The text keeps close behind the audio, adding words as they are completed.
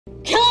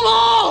Kill them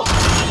all!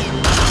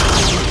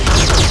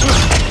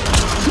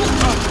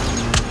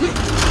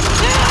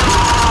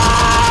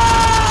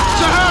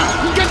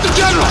 Sahar, get the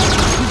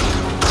general!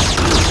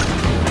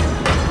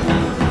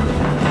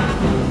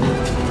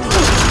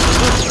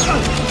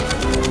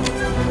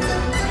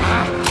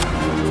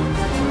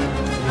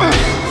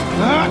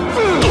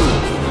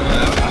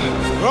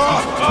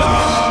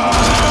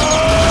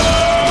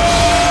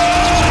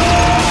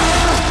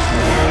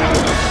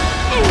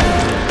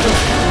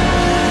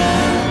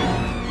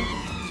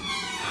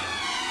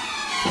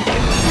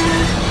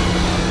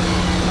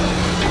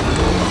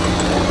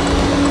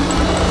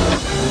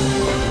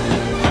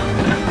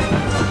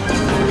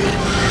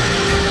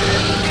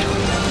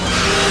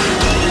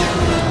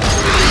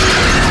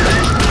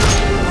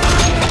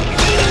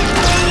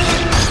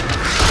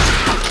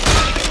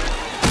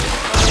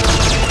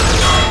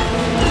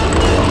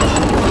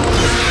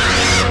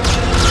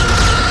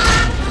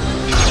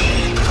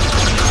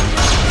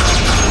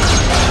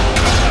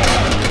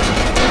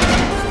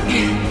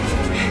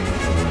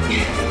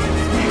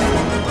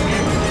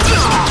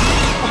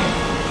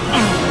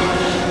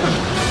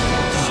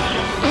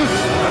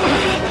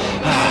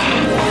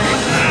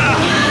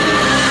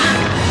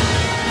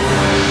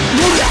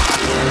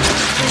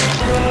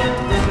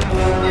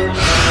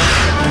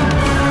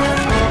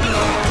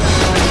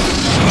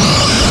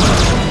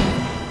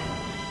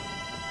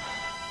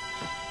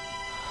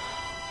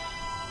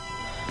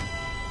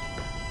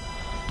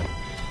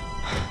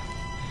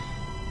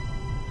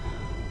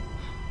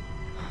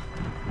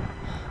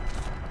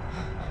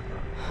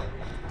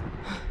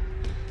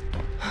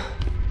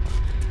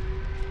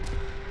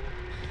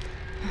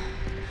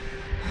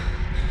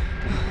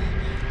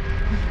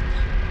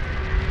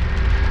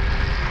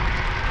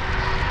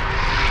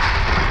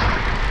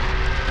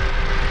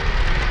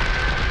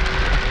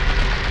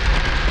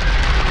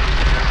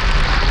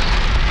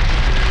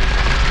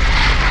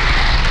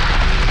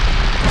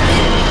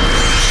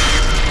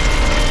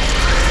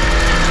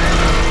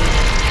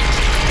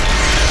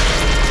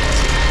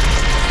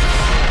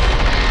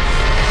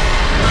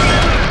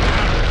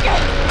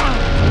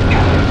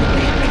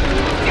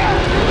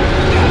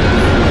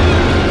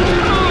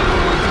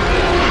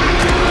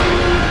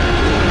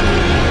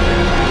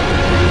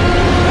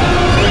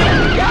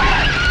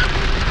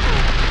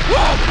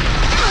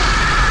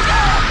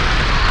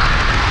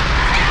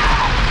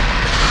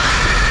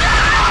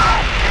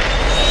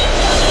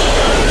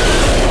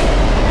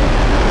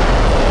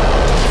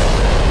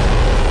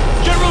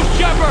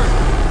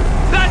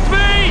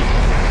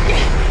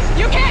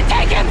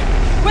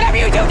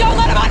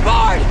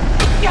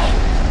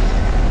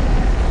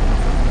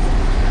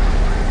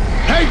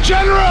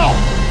 General!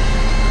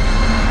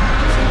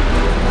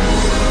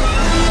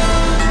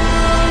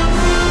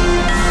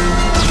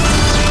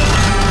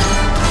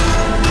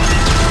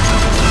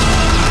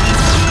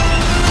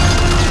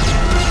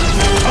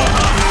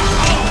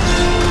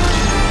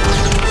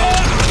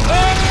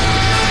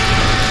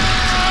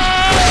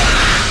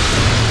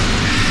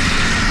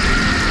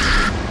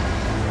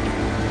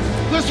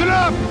 Listen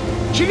up!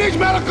 She needs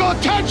medical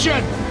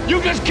attention!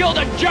 You just killed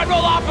a general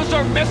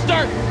officer,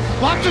 mister!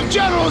 Lots of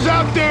generals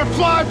out there,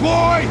 fly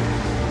boy!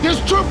 This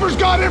trooper's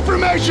got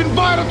information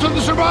vital to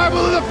the survival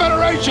of the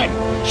Federation!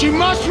 She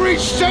must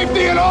reach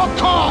safety at all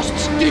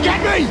costs! Do you get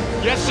me?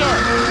 Yes, sir!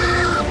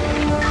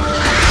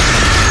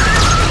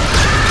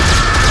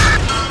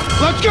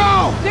 Let's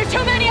go! There's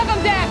too many of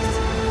them, Dax!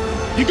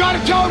 You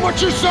gotta tell him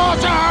what you saw,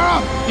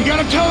 Sahara! You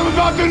gotta tell him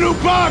about the new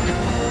bug!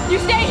 You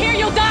stay here,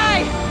 you'll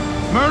die!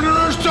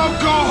 Murderers don't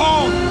go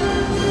home!